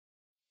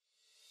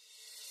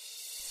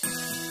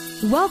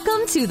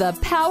Welcome to the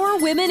Power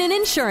Women in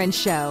Insurance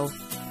Show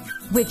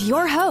with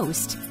your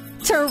host,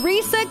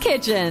 Teresa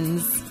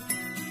Kitchens.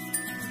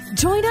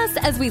 Join us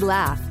as we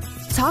laugh,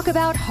 talk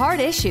about hard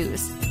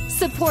issues,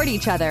 support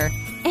each other,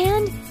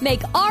 and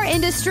make our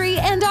industry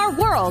and our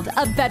world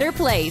a better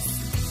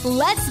place.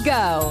 Let's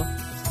go.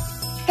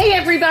 Hey,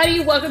 everybody.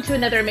 Welcome to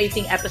another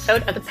amazing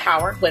episode of the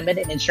Power Women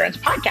in Insurance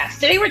podcast.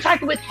 Today, we're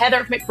talking with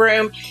Heather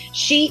McBroom.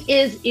 She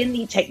is in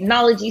the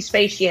technology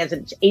space. She has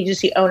an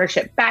agency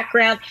ownership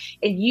background,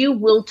 and you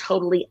will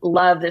totally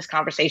love this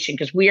conversation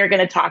because we are going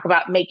to talk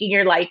about making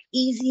your life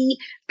easy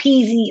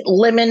peasy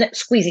lemon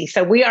squeezy.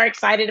 So we are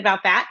excited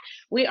about that.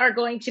 We are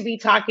going to be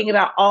talking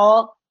about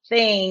all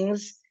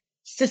things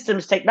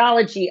systems,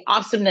 technology,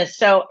 awesomeness.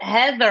 So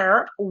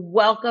Heather,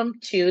 welcome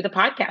to the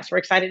podcast. We're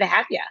excited to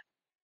have you.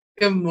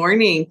 Good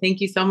morning. Thank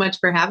you so much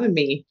for having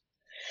me.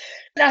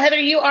 Now, Heather,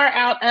 you are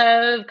out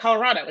of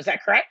Colorado. Is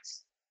that correct?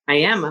 I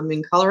am. I'm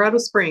in Colorado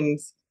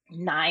Springs.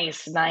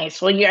 Nice.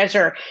 Well, you guys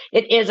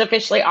it is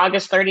officially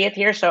August 30th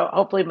here. So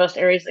hopefully most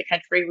areas of the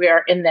country, we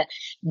are in the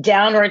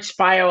downward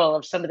spiral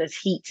of some of this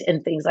heat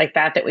and things like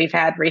that we've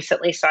had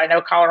recently. So I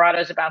know Colorado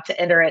is about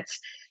to enter its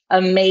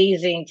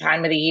amazing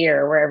time of the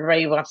year where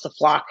everybody wants to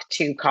flock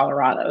to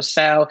Colorado.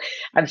 So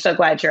I'm so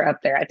glad you're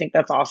up there. I think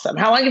that's awesome.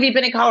 How long have you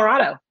been in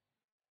Colorado?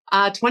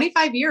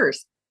 25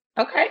 years.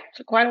 Okay.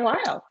 So quite a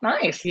while.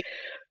 Nice.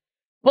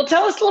 Well,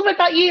 tell us a little bit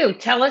about you.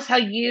 Tell us how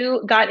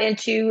you got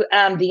into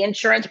the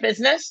insurance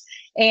business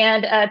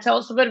and tell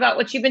us a bit about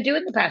what you've been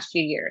doing the past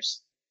few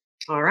years.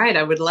 All right.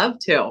 I would love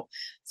to.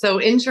 So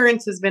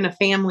insurance has been a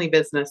family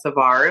business of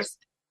ours.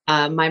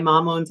 My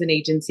mom owns an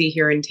agency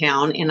here in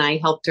town, and I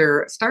helped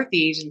her start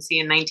the agency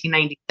in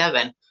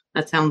 1997.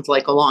 That sounds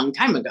like a long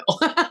time ago.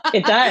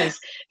 It does.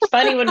 It's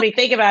funny when we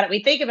think about it.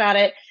 We think about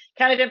it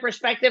kind of in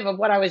perspective of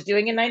what I was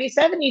doing in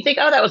 97. You think,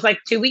 oh, that was like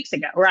 2 weeks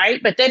ago,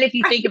 right? But then if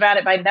you think about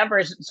it by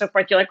numbers and so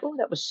forth, you're like, oh,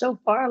 that was so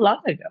far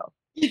long ago.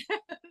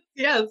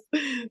 Yes.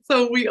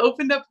 So we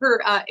opened up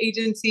her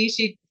agency.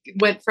 She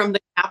went from the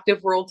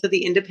captive world to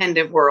the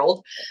independent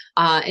world.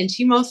 And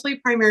she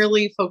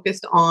primarily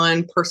focused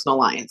on personal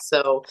lines.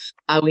 So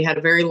we had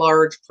a very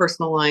large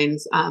personal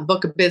lines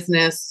book of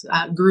business,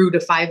 grew to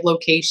 5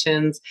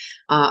 locations.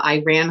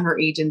 I ran her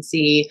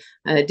agency,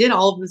 did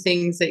all of the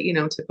things that,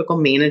 typical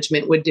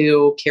management would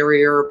do,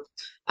 carrier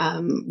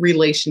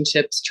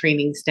relationships,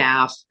 training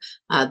staff,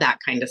 that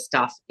kind of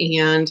stuff.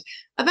 And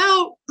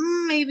about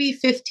maybe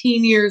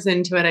 15 years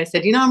into it, I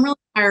said, I'm really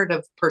tired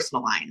of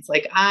personal lines.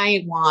 Like,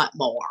 I want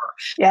more.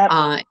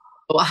 Yeah.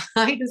 So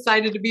I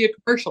decided to be a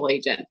commercial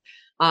agent.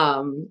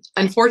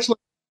 Unfortunately,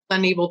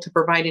 unable to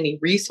provide any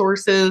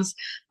resources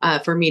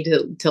for me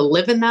to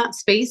live in that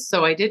space.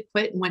 So I did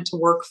quit and went to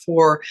work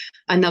for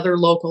another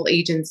local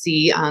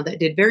agency that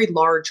did very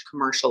large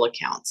commercial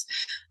accounts.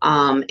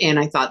 And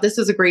I thought this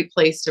is a great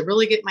place to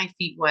really get my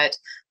feet wet.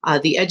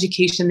 The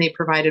education they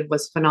provided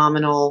was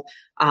phenomenal.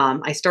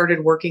 I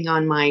started working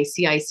on my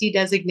CIC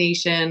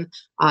designation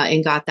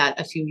and got that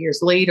a few years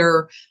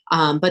later.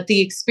 But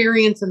the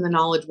experience and the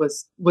knowledge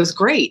was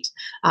great.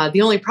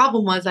 The only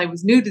problem was I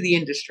was new to the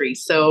industry.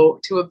 So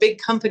to a big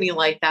company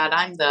like that,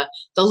 I'm the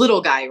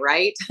little guy,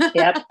 right?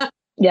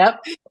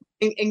 Yep.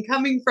 And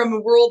coming from a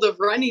world of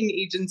running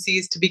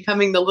agencies to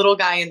becoming the little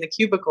guy in the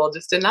cubicle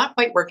just did not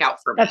quite work out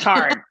for me. That's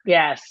hard.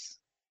 Yes.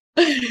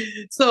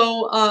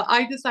 So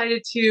I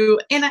decided to,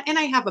 and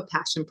I have a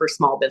passion for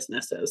small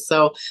businesses.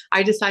 So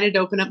I decided to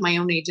open up my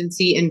own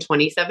agency in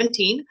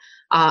 2017.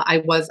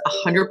 I was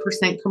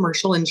 100%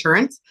 commercial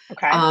insurance.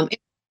 Okay. And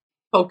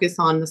focus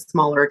on the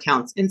smaller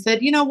accounts and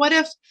said, what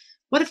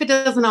if it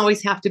doesn't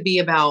always have to be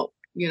about,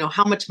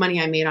 how much money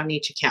I made on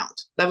each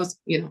account? That was,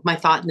 my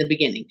thought in the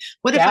beginning.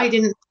 What if I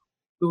didn't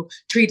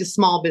treat a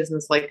small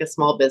business like a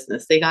small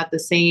business? They got the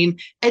same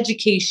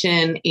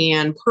education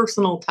and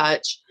personal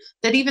touch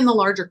that even the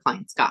larger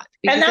clients got.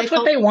 And that's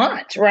what they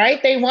want,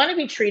 right? They want to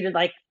be treated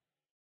like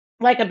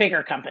a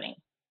bigger company.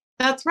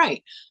 That's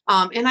right.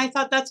 And I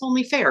thought that's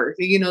only fair,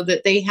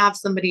 that they have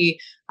somebody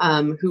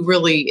who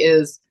really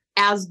is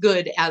as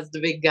good as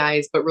the big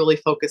guys, but really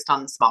focused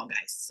on the small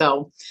guys.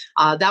 So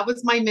that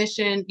was my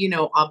mission.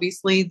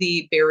 Obviously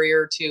the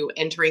barrier to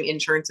entering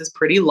insurance is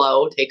pretty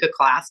low. Take a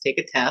class, take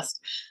a test.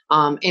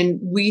 And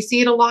we see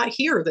it a lot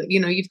here that,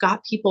 you've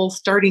got people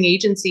starting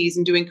agencies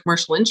and doing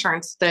commercial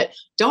insurance that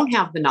don't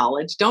have the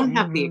knowledge, don't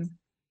have the experience.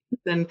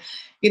 And,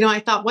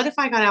 I thought, what if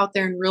I got out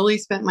there and really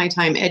spent my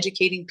time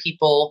educating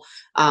people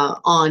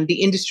on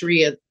the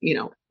industry of,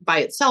 by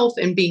itself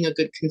and being a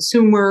good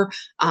consumer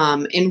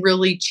and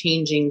really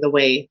changing the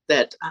way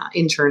that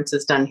insurance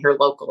is done here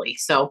locally.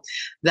 So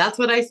that's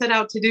what I set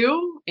out to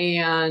do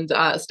and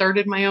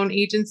started my own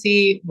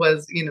agency,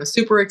 was,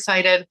 super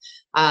excited,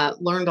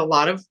 learned a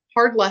lot of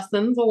hard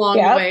lessons along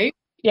the way.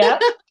 Yeah.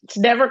 It's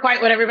never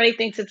quite what everybody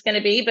thinks it's going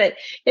to be, but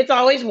it's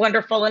always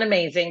wonderful and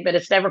amazing, but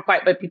it's never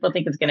quite what people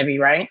think it's going to be,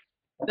 right?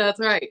 That's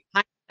right.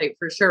 Hindsight,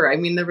 for sure. I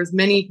mean, there was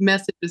many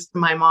messages to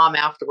my mom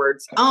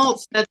afterwards. Oh,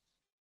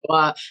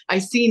 I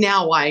see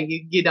now why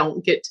you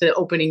don't get to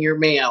opening your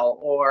mail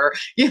or,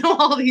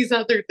 all these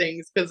other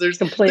things because there's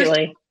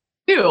completely.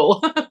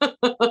 Too.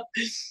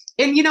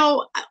 And,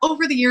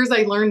 over the years,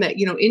 I learned that,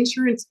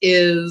 insurance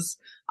is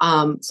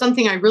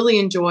something I really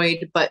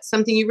enjoyed, but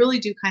something you really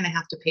do kind of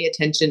have to pay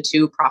attention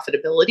to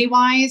profitability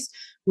wise.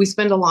 We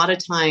spend a lot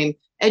of time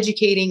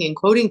educating and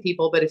quoting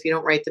people, but if you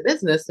don't write the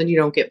business, then you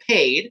don't get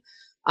paid.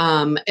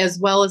 As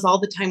well as all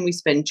the time we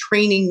spend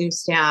training new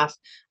staff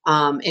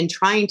and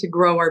trying to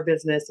grow our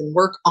business and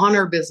work on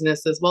our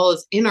business as well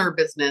as in our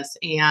business.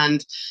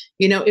 And,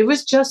 it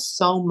was just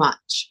so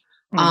much.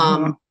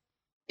 Mhm.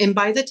 And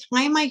by the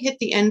time I hit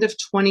the end of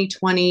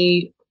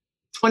 2020,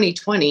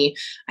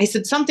 I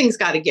said, something's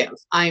got to give.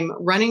 I'm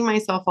running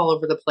myself all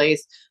over the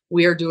place.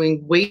 We are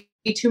doing way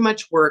too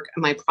much work.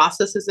 My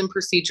processes and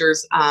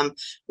procedures,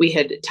 we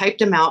had typed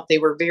them out. They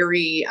were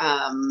very,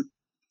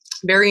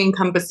 very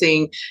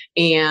encompassing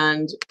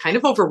and kind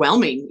of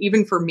overwhelming,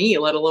 even for me,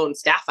 let alone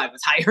staff I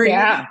was hiring.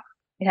 Yeah.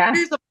 Yeah.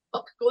 Here's a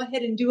book. Go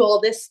ahead and do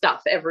all this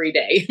stuff every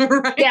day.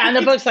 Right? Yeah. And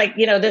the book's like,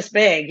 this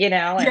big, and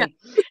Yeah.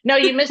 no,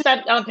 you missed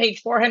that on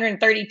page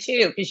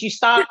 432 because you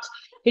stopped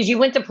because you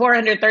went to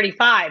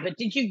 435. But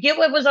did you get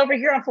what was over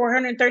here on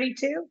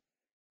 432?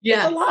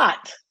 Yeah. It's a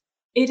lot.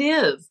 It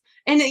is.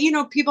 And,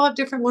 people have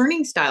different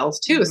learning styles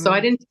too. So I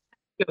didn't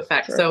take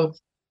effect. Sure. So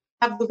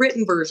have the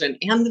written version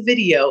and the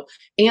video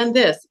and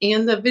this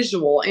and the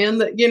visual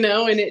and the,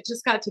 and it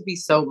just got to be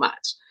so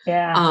much.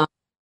 Yeah.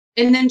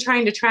 And then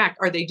trying to track,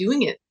 are they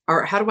doing it?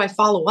 Or how do I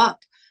follow up?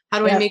 How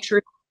do I make sure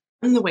it's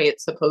done the way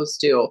it's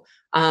supposed to?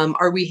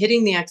 Are we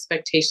hitting the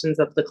expectations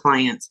of the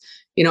clients?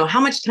 How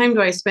much time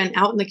do I spend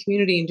out in the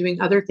community and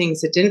doing other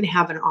things that didn't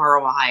have an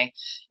ROI?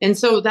 And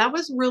so that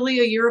was really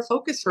a year of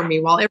focus for me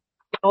while everybody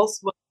else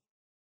was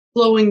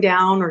slowing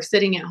down or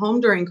sitting at home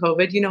during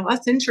COVID.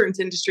 Us insurance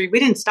industry, we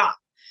didn't stop.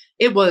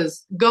 It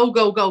was go,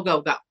 go, go,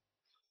 go, go.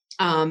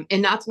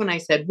 And that's when I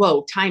said,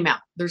 whoa, time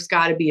out. There's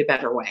got to be a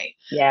better way.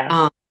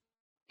 Yeah.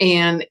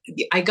 And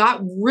I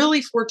got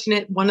really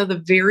fortunate. One of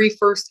the very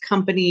first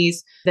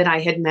companies that I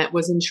had met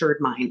was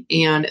InsuredMine.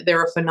 And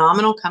they're a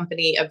phenomenal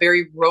company, a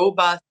very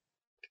robust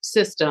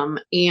system.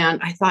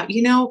 And I thought,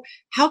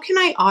 how can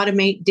I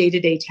automate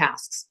day-to-day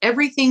tasks?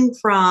 Everything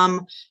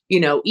from,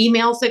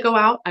 emails that go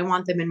out. I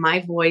want them in my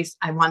voice.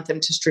 I want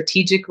them to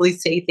strategically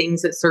say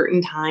things at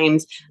certain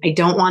times. I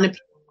don't want to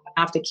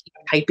have to keep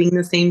typing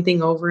the same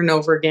thing over and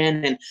over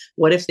again. And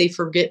what if they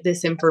forget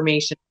this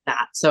information?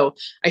 That. So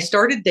I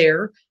started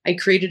there. I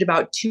created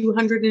about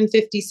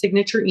 250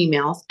 signature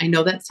emails. I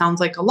know that sounds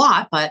like a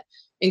lot, but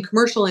in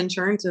commercial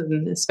insurance,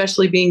 and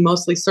especially being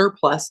mostly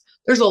surplus,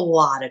 there's a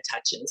lot of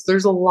touches.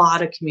 There's a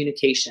lot of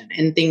communication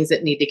and things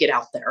that need to get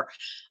out there.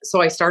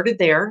 So I started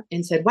there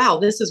and said, wow,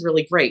 this is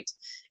really great.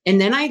 And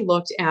then I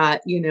looked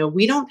at,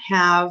 we don't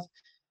have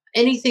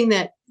anything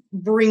that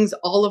brings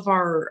all of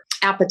our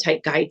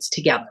appetite guides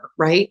together,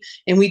 right?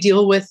 And we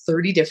deal with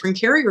 30 different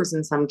carriers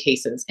in some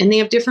cases, and they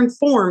have different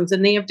forms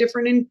and they have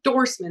different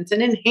endorsements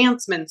and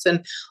enhancements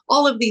and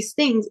all of these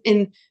things.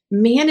 And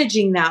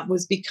managing that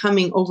was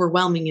becoming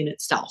overwhelming in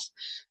itself.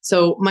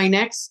 So my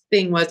next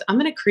thing was, I'm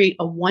going to create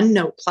a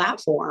OneNote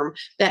platform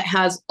that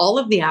has all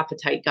of the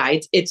appetite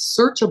guides. It's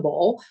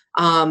searchable.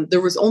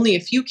 There was only a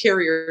few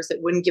carriers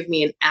that wouldn't give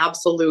me an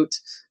absolute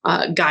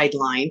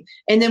guideline.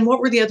 And then what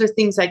were the other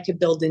things I could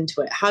build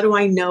into it? How do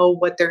I know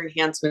what their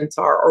enhancements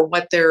are or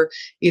what their,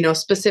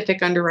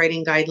 specific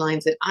underwriting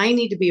guidelines that I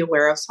need to be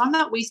aware of? So I'm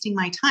not wasting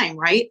my time,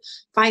 right?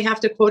 If I have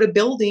to quote a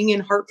building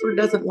and Hartford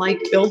doesn't like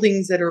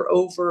buildings that are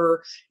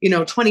over,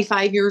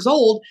 25 years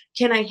old,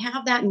 can I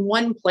have that in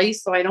one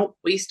place so I don't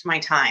waste my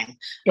time?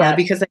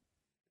 Because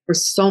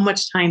there's so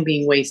much time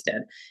being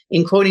wasted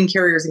in quoting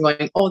carriers and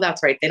going, oh,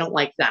 that's right, they don't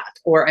like that.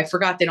 Or I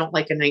forgot they don't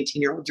like a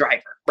 19-year-old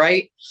driver,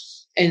 right?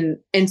 And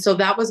so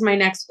that was my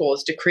next goal,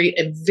 is to create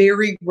a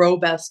very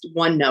robust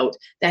OneNote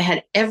that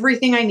had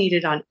everything I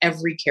needed on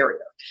every carrier.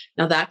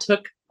 Now that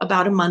took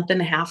about a month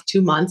and a half,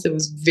 2 months. It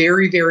was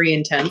very, very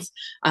intense.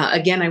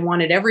 Again, I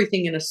wanted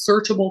everything in a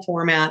searchable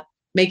format,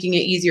 making it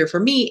easier for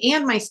me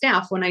and my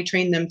staff when I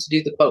train them to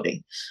do the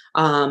quoting.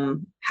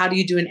 How do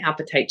you do an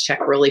appetite check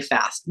really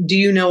fast? Do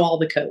you know all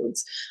the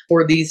codes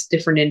for these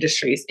different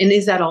industries? And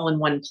is that all in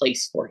one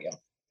place for you?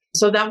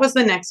 So that was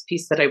the next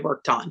piece that I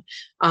worked on.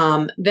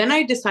 Then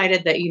I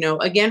decided that,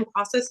 again,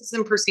 processes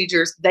and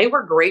procedures, they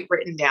were great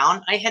written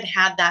down. I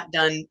had that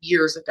done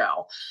years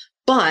ago,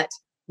 but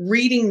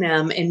reading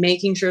them and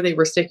making sure they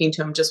were sticking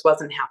to them just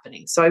wasn't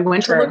happening. So I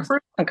went to look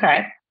for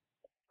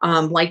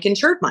like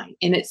InsuredMine.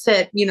 And it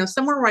said,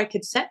 somewhere where I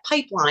could set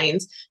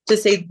pipelines to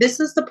say, this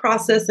is the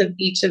process of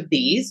each of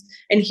these.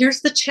 And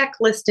here's the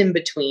checklist in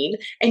between.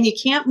 And you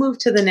can't move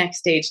to the next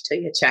stage till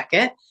you check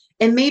it.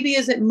 And maybe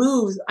as it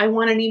moves, I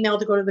want an email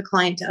to go to the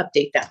client to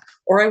update them.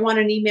 Or I want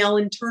an email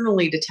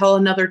internally to tell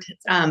another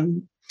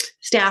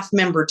staff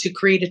member to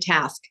create a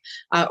task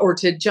or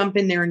to jump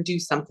in there and do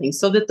something,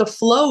 so that the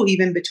flow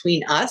even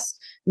between us,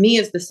 me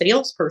as the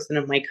salesperson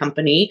of my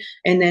company,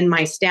 and then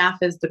my staff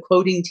as the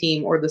quoting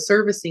team or the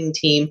servicing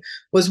team,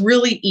 was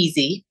really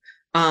easy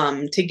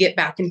to get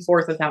back and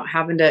forth without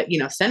having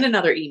to, send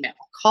another email,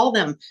 call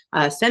them,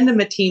 send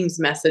them a Teams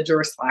message or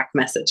a Slack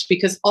message,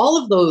 because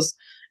all of those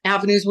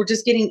avenues were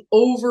just getting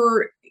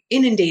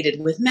inundated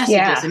with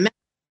messages and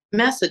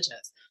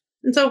messages.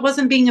 And so it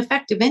wasn't being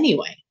effective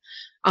anyway.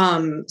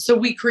 So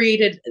we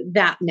created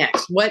that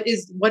next. What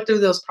do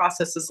those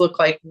processes look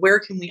like? Where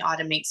can we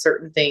automate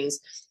certain things?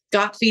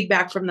 Got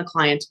feedback from the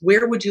clients.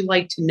 Where would you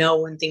like to know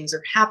when things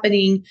are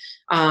happening?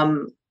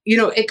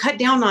 It cut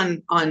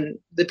down on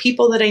the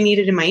people that I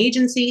needed in my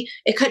agency.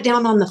 It cut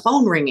down on the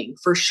phone ringing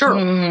for sure.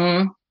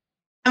 Mm-hmm.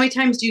 How many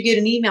times do you get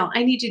an email?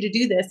 I need you to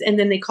do this. And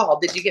then they call.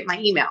 Did you get my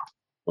email?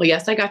 Well,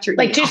 yes, I got your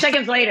email. Like 2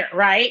 seconds later,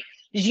 right?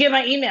 Did you get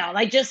my email? And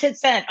I just hit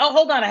send. Oh,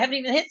 hold on. I haven't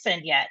even hit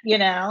send yet,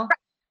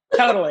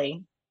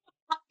 Totally.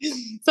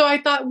 So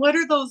I thought, what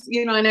are those,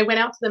 and I went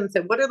out to them and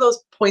said, what are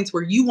those points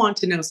where you want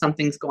to know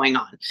something's going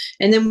on?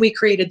 And then we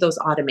created those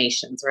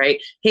automations,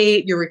 right?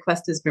 Hey, your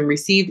request has been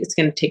received. It's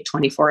going to take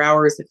 24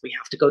 hours. If we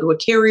have to go to a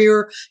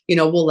carrier,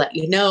 we'll let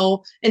you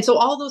know. And so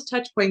all those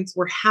touch points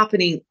were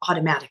happening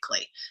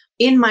automatically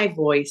in my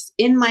voice,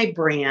 in my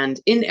brand,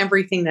 in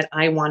everything that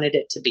I wanted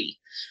it to be.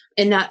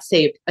 And that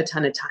saved a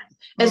ton of time,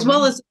 as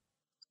well as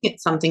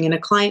something and a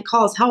client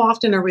calls. How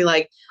often are we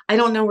like, I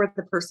don't know where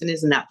the person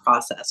is in that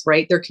process,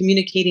 right? They're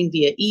communicating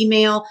via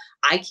email.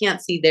 I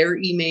can't see their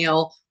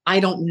email.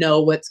 I don't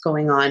know what's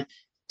going on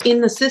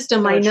in the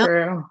system.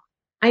 So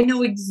I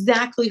know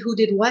exactly who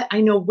did what.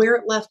 I know where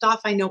it left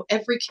off. I know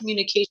every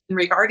communication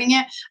regarding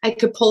it. I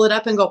could pull it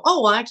up and go,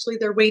 oh, well, actually,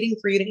 they're waiting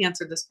for you to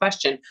answer this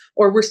question,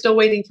 or we're still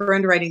waiting for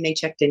underwriting. They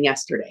checked in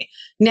yesterday.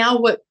 Now,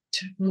 what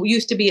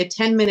used to be a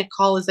 10-minute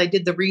call as I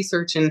did the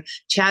research and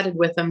chatted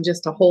with them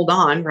just to hold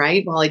on,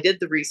 right? While I did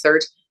the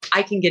research,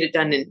 I can get it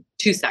done in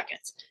 2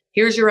 seconds.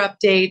 Here's your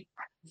update.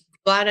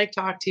 Glad I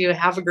talked to you.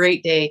 Have a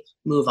great day.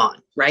 Move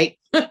on, right?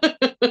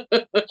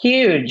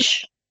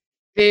 Huge.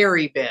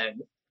 Very big.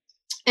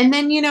 And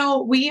then,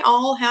 we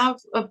all have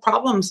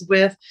problems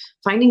with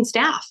finding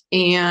staff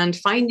and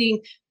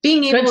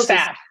being able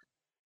to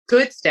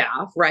good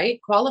staff,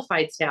 right?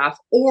 Qualified staff,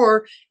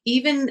 or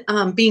even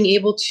being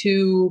able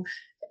to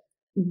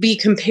be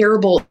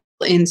comparable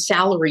in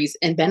salaries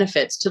and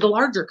benefits to the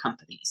larger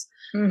companies.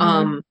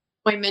 Mm-hmm.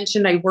 I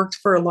mentioned I worked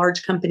for a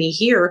large company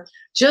here.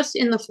 Just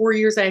in the 4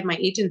 years I had my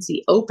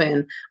agency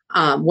open,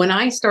 when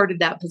I started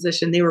that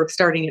position, they were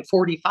starting at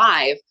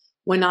 45.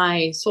 When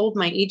I sold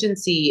my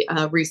agency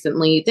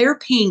recently, they're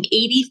paying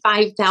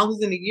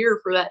 $85,000 a year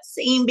for that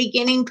same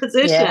beginning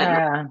position.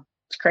 Yeah,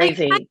 it's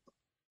crazy.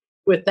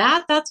 With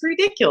that, that's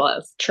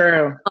ridiculous.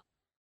 True.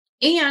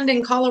 And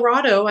in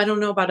Colorado, I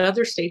don't know about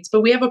other states, but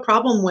we have a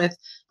problem with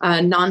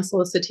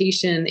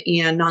non-solicitation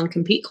and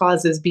non-compete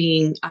clauses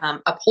being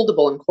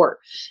upholdable in court.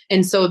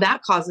 And so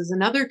that causes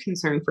another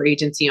concern for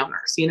agency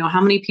owners.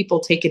 How many people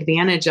take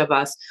advantage of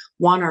us,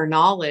 want our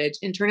knowledge,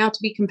 and turn out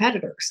to be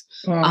competitors?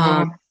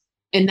 Mm-hmm.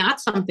 And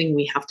that's something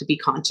we have to be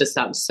conscious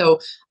of. So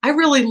I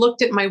really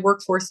looked at my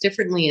workforce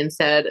differently and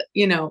said,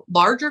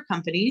 larger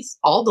companies,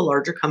 all the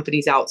larger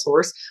companies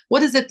outsource.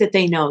 What is it that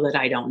they know that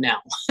I don't know?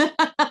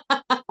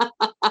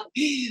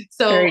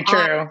 So very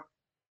true.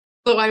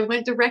 So I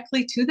went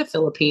directly to the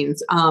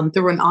Philippines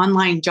through an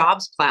online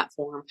jobs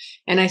platform,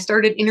 and I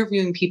started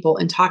interviewing people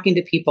and talking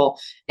to people.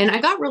 And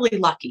I got really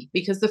lucky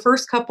because the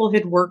first couple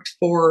had worked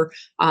for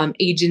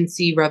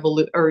agency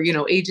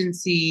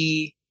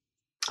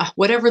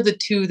whatever the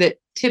two that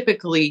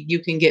typically you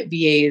can get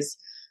VAs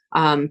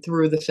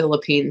through the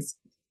Philippines.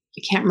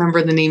 I can't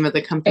remember the name of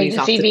the company.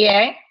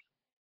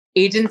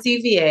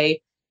 Agency VA.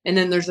 And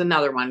then there's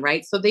another one,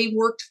 right? So they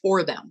worked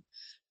for them.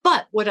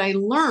 But what I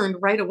learned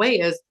right away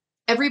is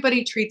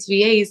everybody treats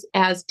VAs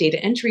as data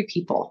entry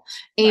people.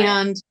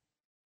 And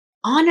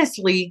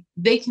honestly,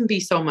 they can be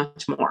so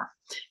much more.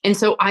 And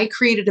so I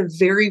created a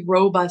very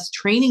robust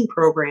training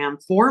program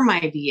for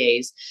my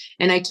VAs,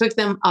 and I took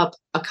them up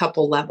a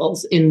couple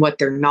levels in what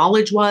their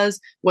knowledge was,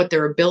 what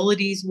their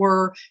abilities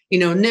were.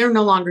 And they're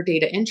no longer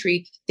data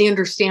entry. They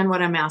understand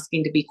what I'm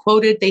asking to be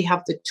quoted. They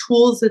have the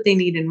tools that they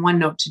need in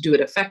OneNote to do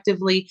it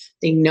effectively.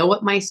 They know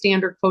what my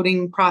standard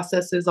quoting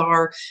processes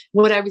are.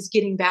 What I was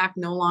getting back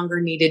no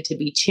longer needed to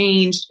be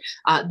changed.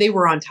 They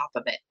were on top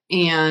of it.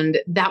 And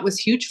that was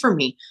huge for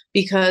me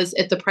because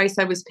at the price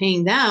I was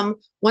paying them,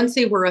 once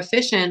they were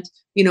efficient,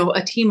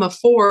 a team of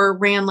 4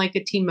 ran like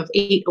a team of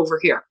 8 over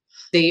here.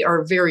 They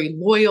are very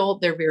loyal.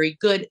 They're very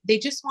good. They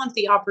just want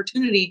the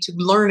opportunity to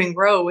learn and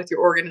grow with your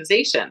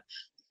organization.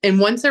 And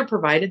once they're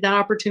provided that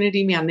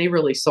opportunity, man, they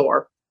really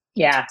soar.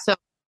 Yeah. So.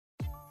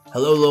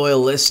 Hello,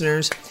 loyal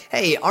listeners.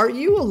 Hey, are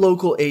you a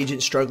local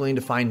agent struggling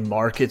to find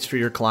markets for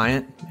your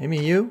client? Maybe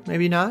you,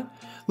 maybe not.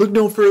 Look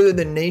no further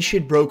than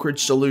Nation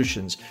Brokerage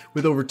Solutions.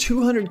 With over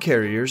 200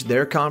 carriers,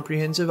 their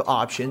comprehensive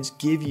options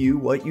give you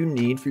what you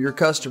need for your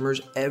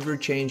customers'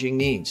 ever-changing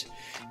needs.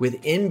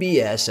 With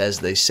NBS, as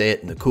they say it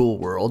in the cool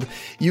world,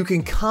 you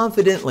can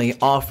confidently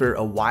offer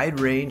a wide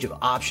range of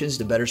options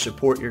to better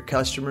support your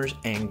customers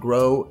and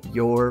grow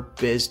your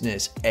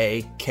business,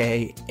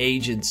 aka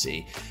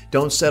agency.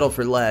 Don't settle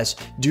for less.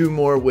 Do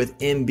more with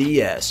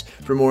NBS.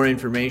 For more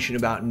information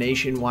about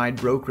nationwide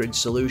brokerage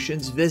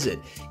solutions, visit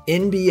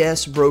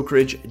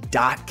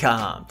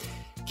nbsbrokerage.com.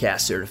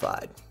 CAS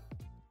certified.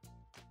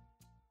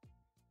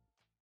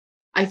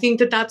 I think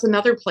that that's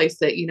another place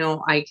that,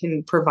 I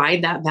can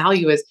provide that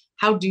value is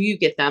how do you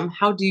get them?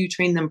 How do you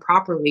train them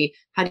properly?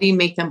 How do you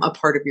make them a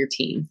part of your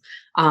team?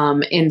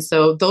 And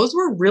so those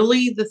were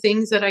really the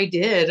things that I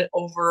did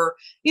over,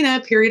 a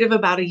period of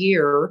about a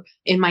year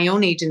in my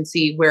own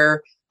agency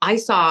where I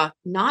saw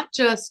not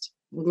just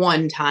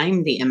one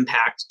time the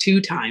impact,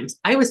 2 times,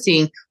 I was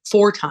seeing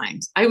 4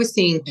 times. I was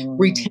seeing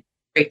retention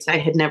rates I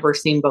had never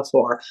seen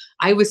before.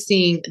 I was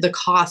seeing the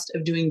cost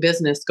of doing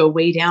business go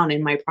way down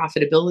and my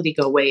profitability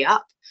go way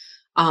up.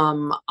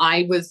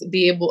 I was,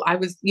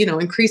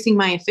 increasing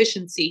my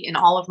efficiency in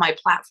all of my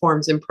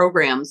platforms and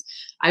programs.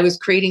 I was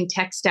creating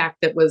tech stack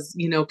that was,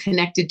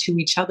 connected to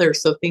each other.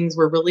 So things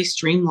were really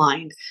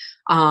streamlined.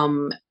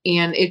 And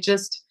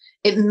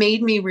it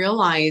made me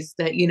realize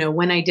that,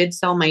 when I did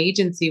sell my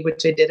agency,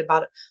 which I did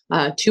about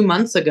 2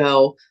 months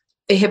ago,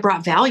 it had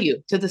brought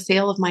value to the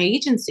sale of my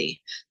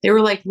agency. They were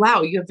like,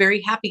 wow, you have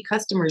very happy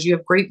customers. You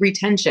have great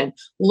retention.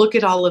 Look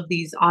at all of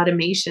these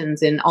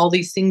automations and all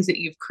these things that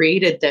you've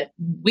created that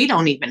we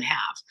don't even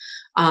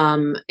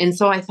have. And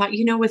so I thought,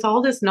 with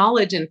all this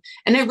knowledge and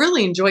I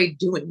really enjoyed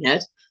doing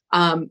it.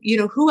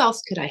 Who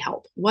else could I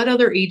help? What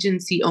other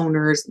agency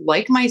owners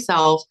like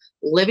myself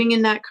living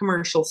in that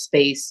commercial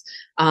space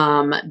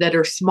that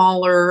are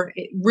smaller,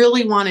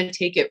 really want to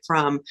take it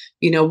from,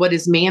 what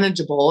is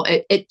manageable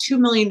at $2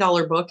 million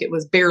book, it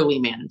was barely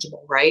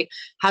manageable, right?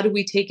 How do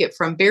we take it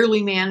from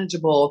barely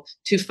manageable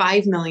to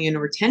 $5 million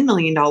or $10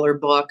 million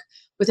book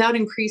without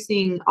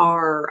increasing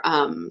our,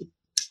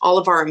 all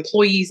of our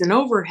employees and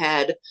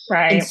overhead,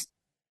 right? And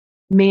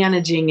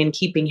managing and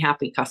keeping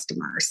happy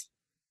customers.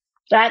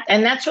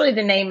 That's really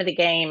the name of the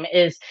game,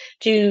 is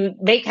to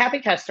make happy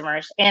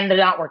customers and to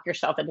not work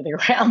yourself into the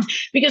ground,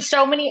 because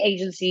so many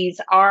agencies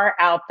are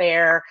out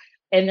there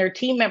and their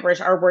team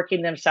members are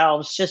working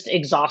themselves just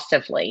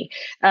exhaustively.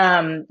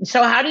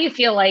 So how do you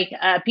feel like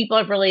people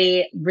have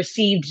really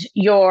received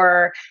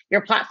your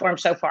platform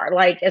so far,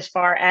 like as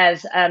far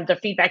as the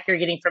feedback you're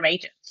getting from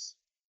agents?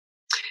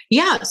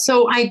 Yeah,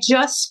 so I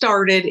just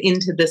started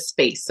into this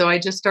space. So I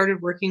just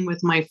started working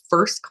with my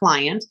first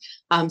client.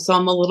 So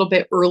I'm a little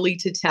bit early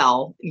to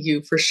tell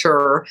you for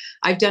sure.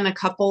 I've done a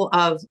couple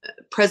of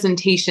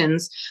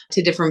presentations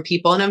to different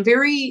people, and I'm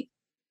very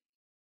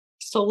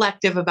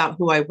selective about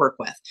who I work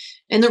with.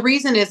 And the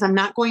reason is I'm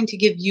not going to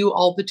give you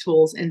all the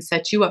tools and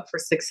set you up for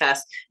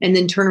success and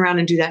then turn around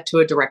and do that to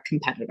a direct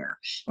competitor.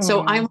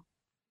 So I'm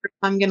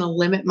going to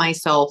limit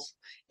myself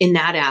in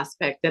that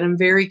aspect, that I'm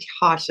very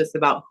cautious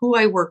about who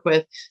I work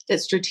with, that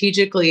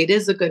strategically it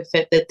is a good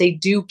fit, that they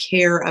do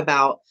care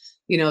about,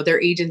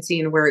 their agency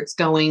and where it's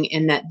going,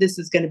 and that this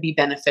is going to be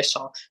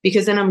beneficial,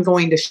 because then I'm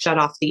going to shut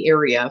off the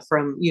area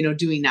from,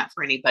 doing that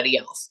for anybody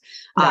else.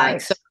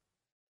 Nice. So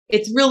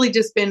it's really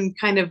just been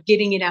kind of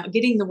getting it out,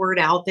 getting the word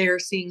out there,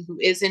 seeing who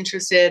is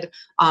interested.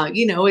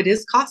 It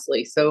is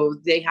costly, so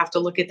they have to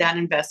look at that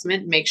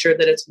investment and make sure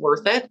that it's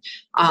worth it.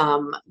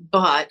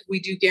 But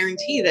we do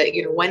guarantee that,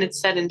 when it's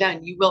said and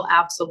done, you will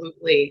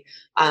absolutely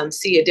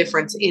see a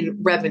difference in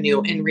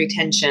revenue and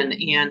retention,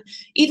 and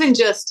even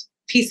just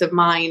peace of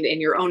mind and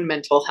your own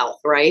mental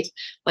health, right?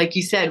 Like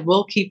you said,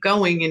 we'll keep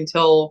going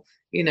until,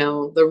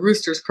 the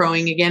rooster's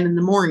crowing again in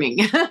the morning.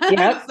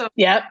 Yep.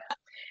 Yep.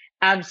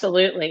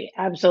 Absolutely.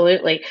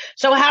 Absolutely.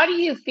 So how do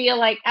you feel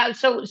like,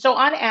 so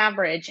on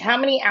average, how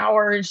many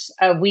hours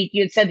a week?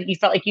 You had said that you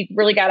felt like you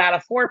really got out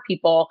of 4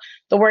 people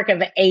the work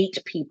of 8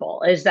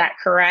 people. Is that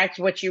correct?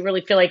 What you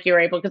really feel like you're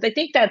able, because I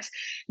think that's,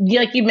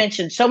 like you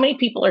mentioned, so many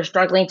people are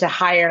struggling to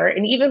hire.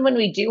 And even when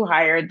we do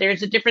hire,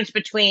 there's a difference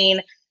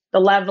between the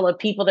level of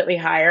people that we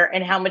hire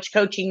and how much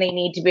coaching they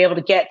need to be able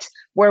to get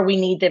where we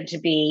need them to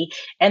be,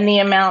 and the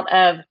amount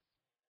of,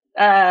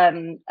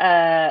 I'm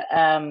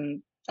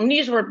going to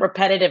use the word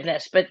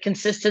repetitiveness, but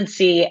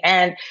consistency,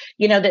 and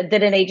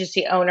that an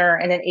agency owner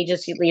and an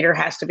agency leader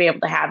has to be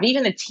able to have,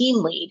 even a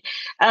team lead.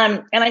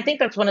 And I think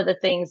that's one of the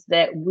things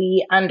that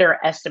we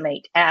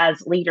underestimate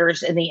as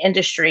leaders in the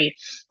industry,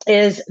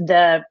 is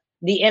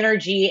the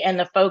energy and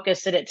the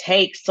focus that it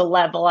takes to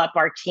level up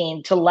our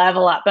team, to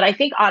level up. But I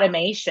think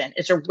automation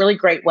is a really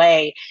great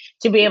way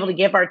to be able to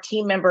give our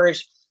team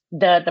members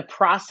the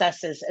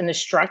processes and the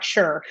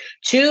structure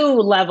to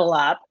level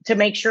up, to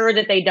make sure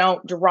that they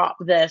don't drop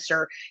this,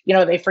 or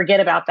they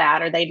forget about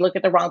that, or they look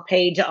at the wrong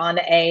page on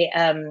a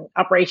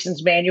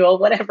operations manual,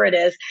 whatever it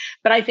is.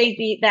 But I think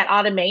that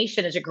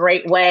automation is a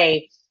great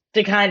way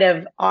to kind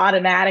of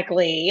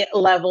automatically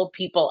level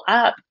people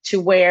up to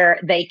where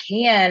they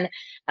can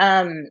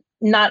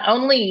not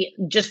only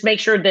just make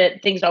sure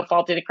that things don't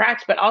fall through the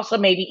cracks, but also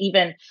maybe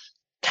even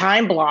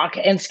time block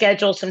and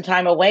schedule some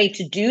time away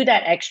to do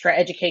that extra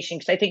education.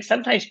 Because I think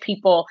sometimes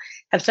people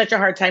have such a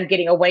hard time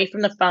getting away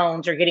from the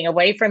phones or getting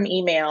away from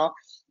email,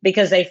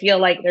 because they feel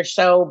like they're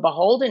so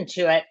beholden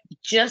to it,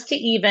 just to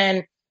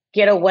even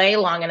get away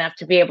long enough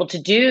to be able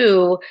to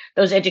do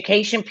those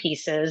education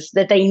pieces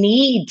that they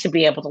need to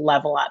be able to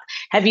level up.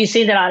 Have you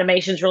seen that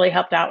automation's really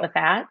helped out with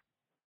that?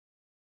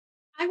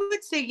 I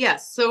would say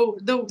yes. So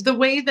the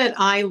way that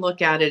I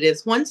look at it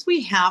is once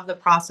we have the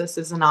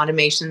processes and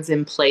automations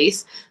in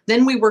place,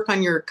 then we work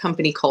on your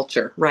company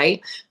culture,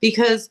 right?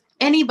 Because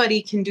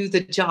anybody can do the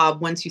job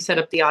once you set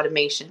up the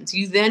automations.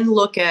 You then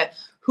look at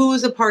who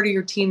is a part of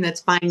your team that's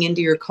buying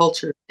into your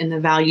culture and the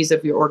values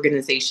of your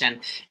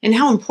organization and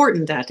how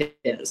important that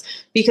is.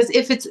 Because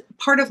if it's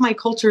part of my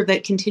culture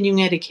that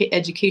continuing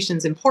education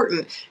is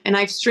important and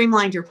I've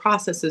streamlined your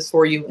processes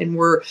for you and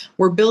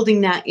we're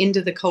building that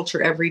into the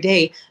culture every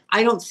day,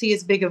 I don't see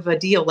as big of a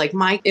deal. Like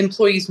my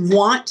employees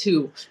want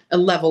to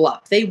level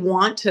up. They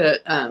want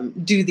to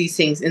do these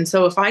things. And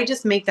so if I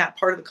just make that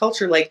part of the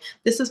culture, like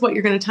this is what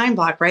you're going to time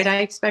block, right? I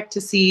expect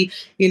to see,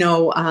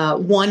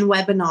 one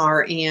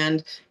webinar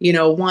and,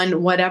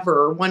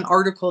 one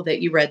article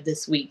that you read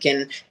this week.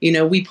 And,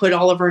 we put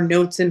all of our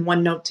notes in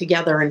OneNote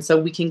together. And so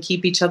we can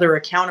keep each other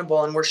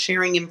accountable and we're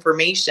sharing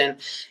information.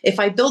 If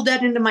I build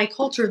that into my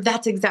culture,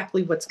 that's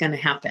exactly what's going to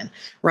happen,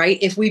 right?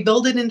 If we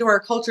build it into our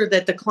culture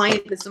that the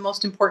client is the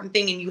most important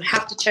thing and you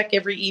have to check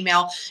every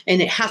email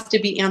and it has to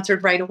be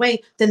answered right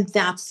away, then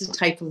that's the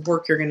type of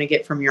work you're going to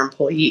get from your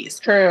employees.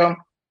 True.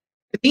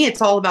 To me,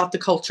 it's all about the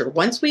culture.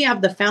 Once we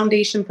have the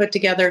foundation put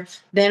together,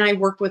 then I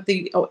work with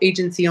the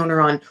agency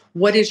owner on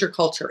what is your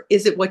culture?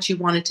 Is it what you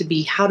want it to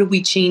be? How do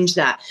we change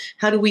that?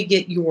 How do we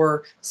get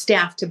your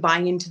staff to buy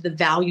into the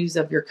values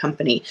of your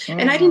company?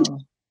 And I didn't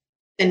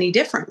any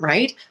different,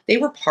 right? They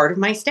were part of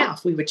my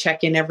staff. We would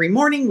check in every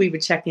morning. We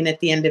would check in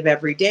at the end of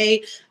every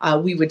day.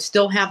 We would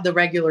still have the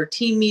regular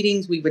team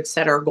meetings. We would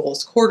set our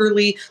goals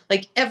quarterly.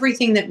 Like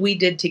everything that we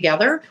did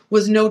together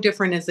was no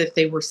different as if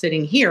they were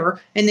sitting here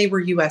and they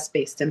were US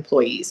based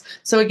employees.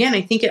 So again,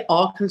 I think it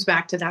all comes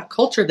back to that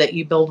culture that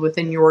you build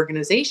within your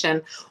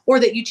organization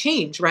or that you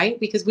change, right?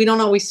 Because we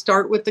don't always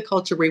start with the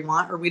culture we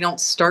want, or we don't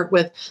start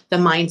with the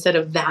mindset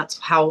of that's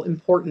how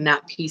important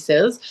that piece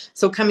is.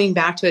 So coming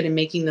back to it and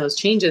making those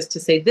changes to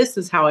say, this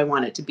is how I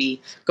want it to be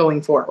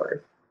going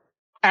forward.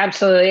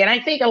 Absolutely. And I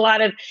think a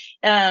lot of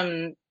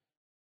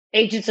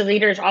agents and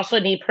leaders also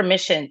need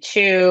permission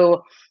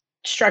to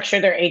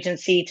structure their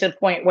agency to the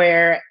point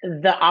where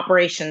the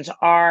operations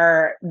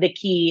are the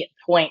key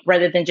point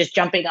rather than just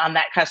jumping on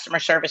that customer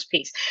service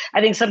piece.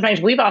 I think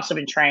sometimes we've also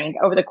been trained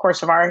over the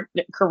course of our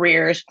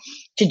careers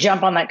to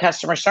jump on that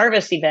customer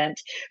service event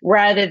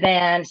rather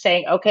than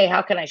saying, okay,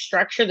 how can I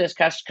structure this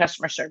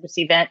customer service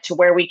event to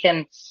where we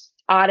can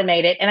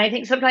automate it? And I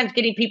think sometimes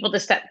getting people to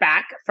step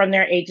back from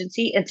their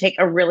agency and take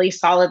a really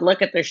solid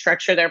look at their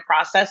structure, their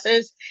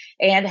processes,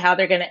 and how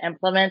they're going to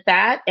implement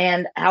that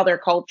and how their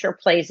culture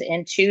plays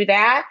into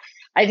that,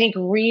 I think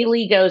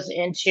really goes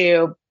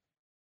into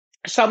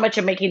so much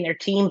of making their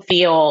team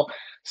feel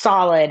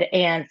solid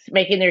and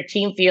making their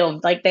team feel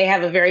like they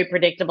have a very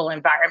predictable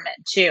environment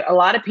too. A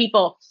lot of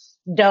people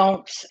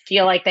don't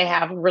feel like they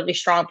have a really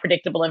strong,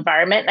 predictable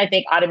environment. And I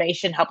think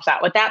automation helps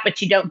out with that, but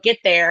you don't get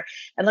there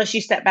unless you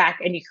step back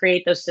and you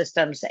create those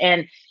systems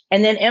and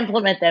then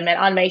implement them. And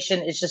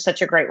automation is just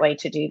such a great way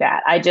to do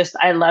that.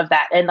 I love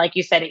that. And like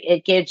you said,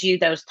 it gives you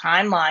those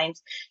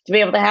timelines to be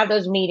able to have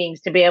those meetings,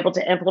 to be able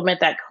to implement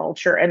that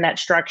culture and that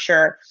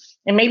structure,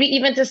 and maybe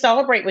even to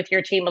celebrate with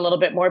your team a little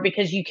bit more,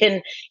 because you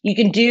can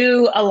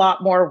do a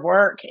lot more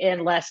work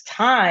in less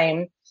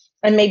time.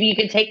 And maybe you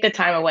can take the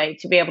time away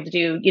to be able to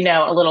do,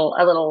 a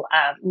little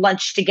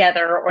lunch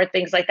together or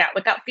things like that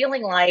without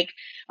feeling like,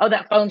 oh,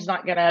 that phone's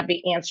not going to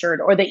be answered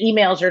or the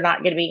emails are not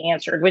going to be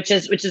answered, which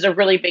is a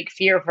really big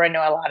fear for, I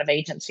know, a lot of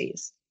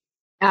agencies.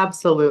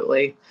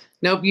 Absolutely.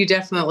 Nope, you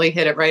definitely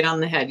hit it right on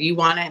the head. You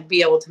want to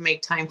be able to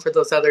make time for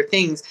those other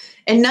things.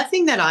 And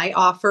nothing that I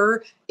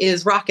offer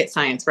is rocket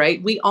science,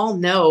 right? We all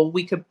know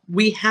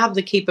we have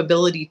the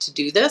capability to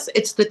do this.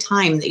 It's the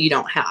time that you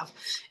don't have.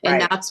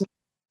 And that's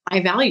my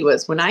value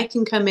is when I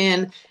can come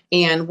in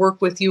and work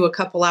with you a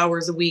couple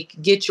hours a week,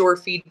 get your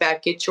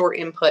feedback, get your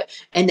input,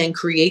 and then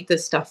create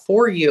this stuff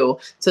for you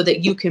so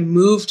that you can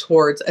move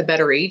towards a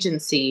better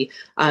agency.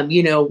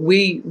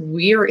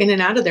 We are in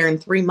and out of there in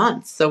 3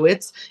 months. So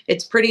it's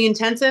pretty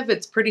intensive.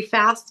 It's pretty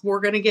fast.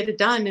 We're going to get it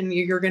done and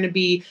you're going to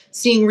be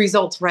seeing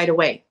results right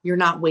away. You're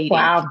not waiting.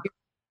 Wow.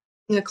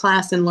 You're a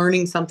class and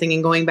learning something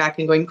and going back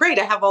and going, great,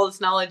 I have all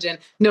this knowledge and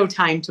no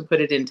time to put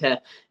it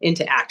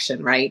into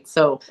action. Right.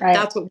 So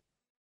that's what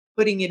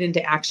putting it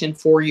into action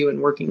for you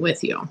and working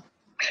with you.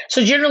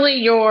 So generally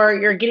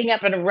your getting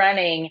up and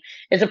running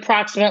is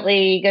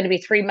approximately going to be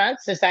 3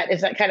 months. Is that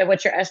kind of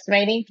what you're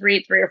estimating?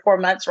 Three or 4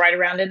 months, right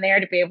around in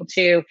there, to be able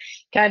to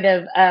kind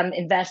of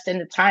invest in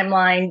the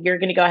timeline. You're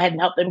going to go ahead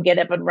and help them get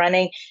up and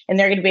running, and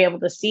they're going to be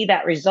able to see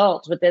that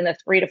result within the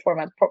 3 to 4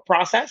 month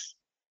process.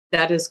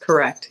 That is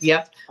correct.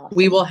 Yep. Awesome.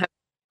 We will have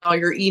all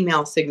your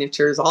email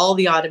signatures, all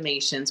the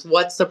automations.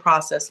 What's the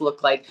process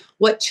look like?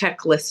 What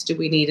checklists do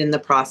we need in the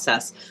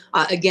process?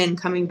 Again,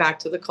 coming back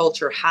to the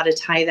culture, how to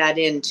tie that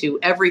into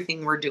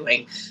everything we're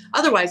doing.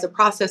 Otherwise, a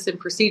process and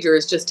procedure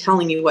is just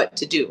telling you what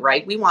to do,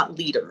 right? We want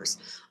leaders.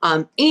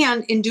 And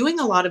in doing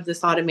a lot of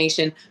this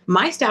automation,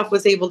 my staff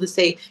was able to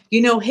say,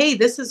 hey,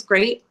 this is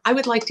great. I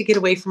would like to get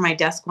away from my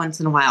desk once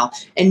in a while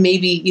and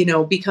maybe,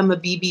 become a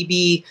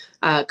BBB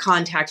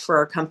contact for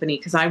our company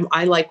because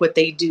I like what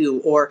they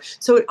do.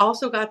 So it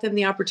also got them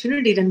the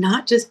opportunity to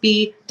not just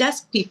be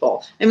desk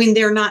people. I mean,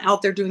 they're not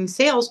out there doing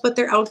sales, but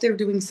they're out there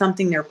doing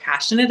something they're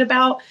passionate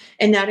about.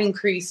 And that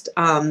increased,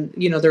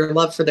 their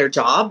love for their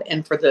job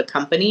and for the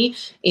company,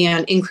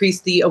 and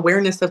increased the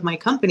awareness of my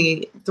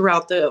company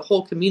throughout the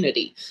whole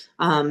community.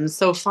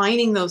 So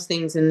finding those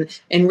things and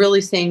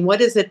really saying,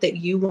 what is it that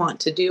you want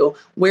to do?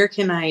 Where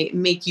can I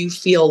make you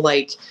feel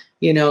like,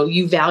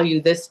 you value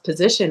this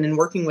position and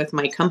working with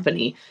my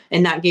company?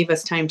 And that gave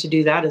us time to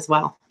do that as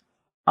well.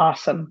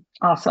 Awesome.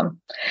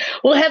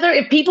 Well, Heather,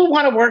 if people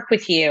want to work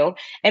with you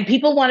and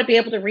people want to be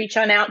able to reach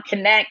on out,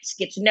 connect,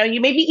 get to know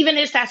you, maybe even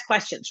just ask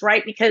questions,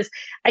 right? Because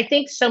I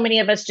think so many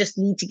of us just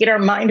need to get our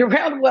mind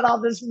around what all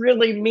this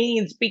really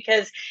means,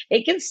 because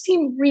it can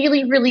seem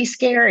really, really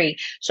scary.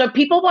 So if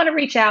people want to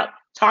reach out,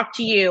 talk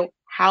to you,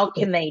 how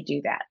can they do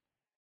that?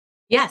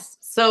 Yes.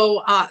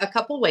 So a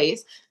couple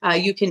ways.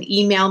 You can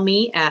email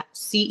me at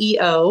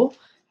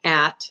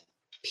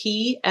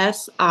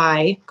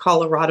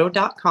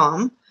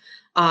ceo@psicolorado.com.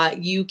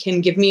 You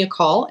can give me a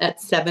call at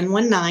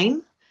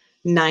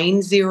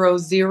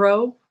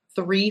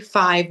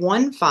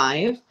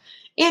 719-900-3515.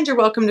 And you're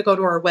welcome to go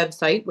to our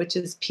website, which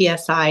is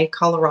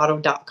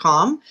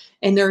psicolorado.com.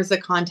 And there's a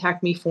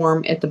contact me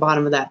form at the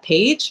bottom of that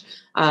page.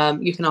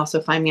 You can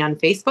also find me on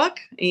Facebook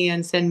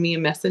and send me a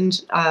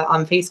message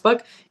on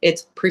Facebook.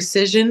 It's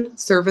Precision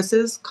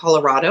Services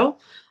Colorado.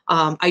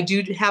 I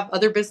do have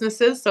other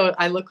businesses, so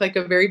I look like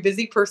a very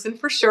busy person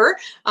for sure.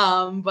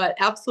 But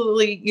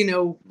absolutely,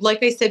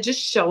 like I said,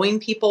 just showing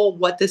people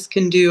what this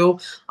can do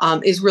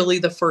is really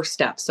the first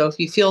step. So if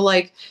you feel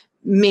like,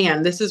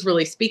 man, this is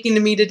really speaking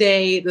to me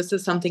today, this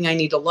is something I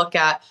need to look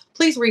at,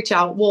 please reach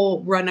out.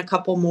 We'll run a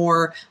couple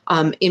more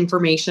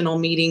informational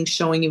meetings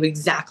showing you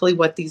exactly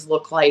what these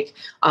look like,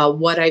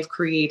 what I've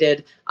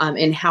created,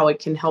 and how it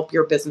can help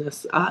your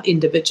business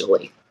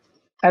individually.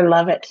 I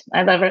love it.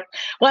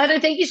 Well, Heather,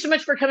 thank you so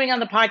much for coming on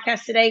the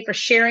podcast today, for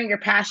sharing your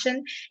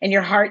passion and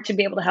your heart to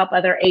be able to help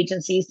other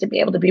agencies to be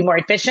able to be more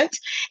efficient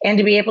and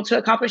to be able to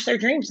accomplish their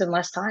dreams in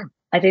less time.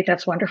 I think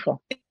that's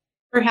wonderful. Thanks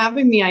for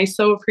having me. I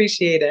so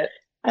appreciate it.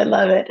 I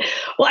love it.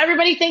 Well,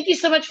 everybody, thank you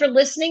so much for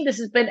listening. This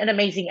has been an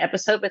amazing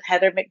episode with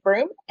Heather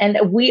McBroom, and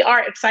we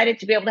are excited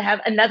to be able to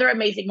have another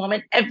amazing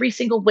moment every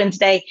single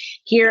Wednesday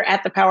here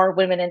at the Power of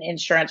Women in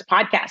Insurance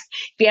podcast.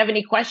 If you have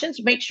any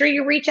questions, make sure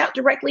you reach out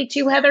directly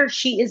to Heather.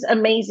 She is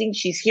amazing.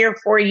 She's here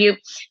for you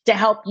to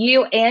help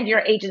you and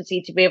your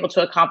agency to be able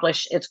to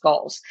accomplish its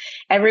goals.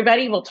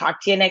 Everybody, we'll talk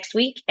to you next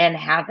week, and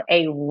have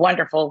a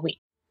wonderful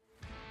week.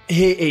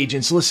 Hey,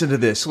 agents, listen to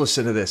this.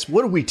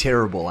 What are we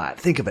terrible at?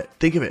 Think of it.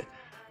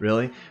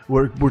 Really?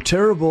 We're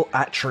terrible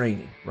at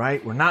training,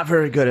 right? We're not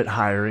very good at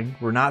hiring.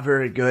 We're not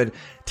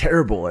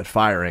terrible at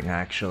firing,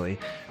 actually.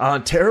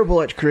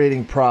 Terrible at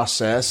creating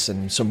process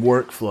and some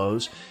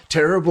workflows.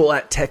 Terrible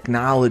at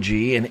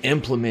technology and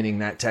implementing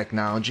that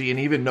technology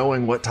and even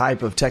knowing what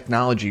type of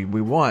technology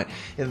we want.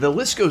 And the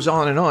list goes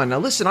on and on. Now,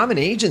 listen, I'm an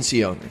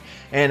agency owner,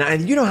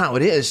 and you know how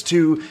it is.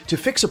 To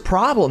fix a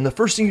problem, the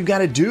first thing you got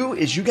to do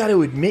is you got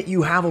to admit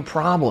you have a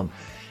problem.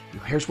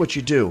 Here's what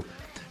you do.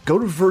 Go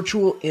to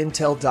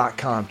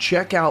virtualintel.com.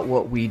 Check out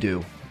what we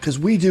do, because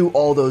we do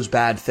all those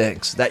bad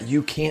things that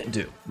you can't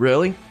do,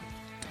 really.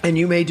 And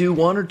you may do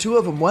one or two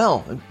of them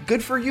well.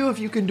 Good for you if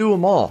you can do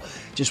them all.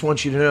 Just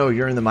want you to know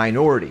you're in the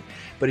minority.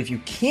 But if you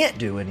can't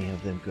do any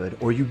of them good,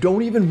 or you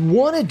don't even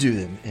want to do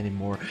them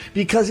anymore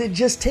because it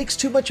just takes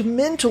too much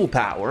mental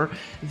power,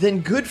 then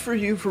good for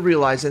you for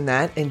realizing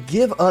that, and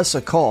give us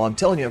a call. I'm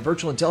telling you, at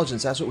Virtual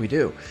Intelligence, that's what we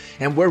do.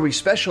 And where we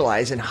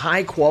specialize in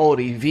high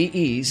quality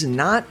VEs,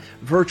 not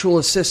virtual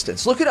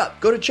assistants. Look it up.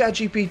 Go to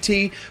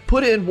ChatGPT,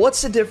 put in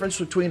what's the difference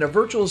between a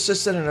virtual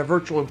assistant and a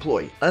virtual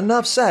employee.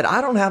 Enough said.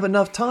 I don't have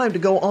enough time to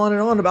go on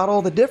and on about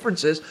all the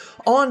differences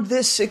on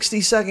this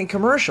 60-second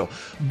commercial.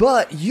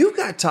 But you've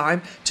got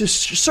time to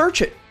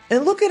search it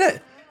and look at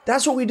it.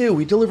 That's what we do.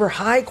 We deliver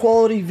high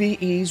quality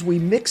VEs. We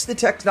mix the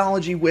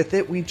technology with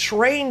it. We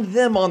train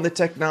them on the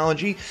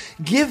technology,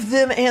 give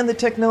them and the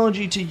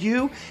technology to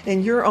you,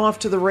 and you're off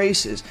to the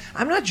races.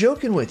 I'm not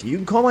joking with you. You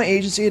can call my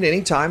agency at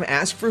any time,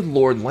 ask for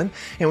Lordland,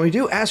 and we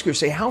do ask her,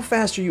 say, how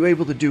fast are you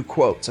able to do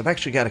quotes? I've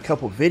actually got a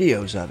couple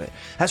videos of it.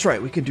 That's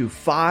right. We can do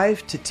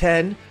 5 to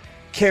 10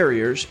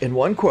 carriers in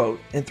one quote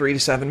in 3 to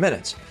 7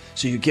 minutes.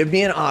 So you give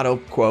me an auto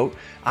quote,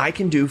 I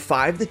can do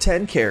 5 to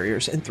 10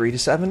 carriers in 3 to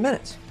 7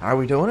 minutes. How are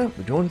we doing it?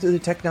 We're doing it through the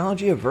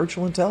technology of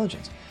virtual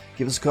intelligence.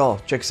 Give us a call.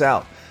 Check us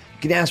out.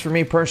 You can ask for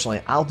me personally.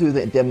 I'll do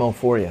the demo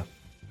for you.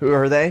 Who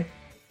are they?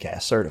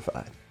 CAS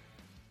certified.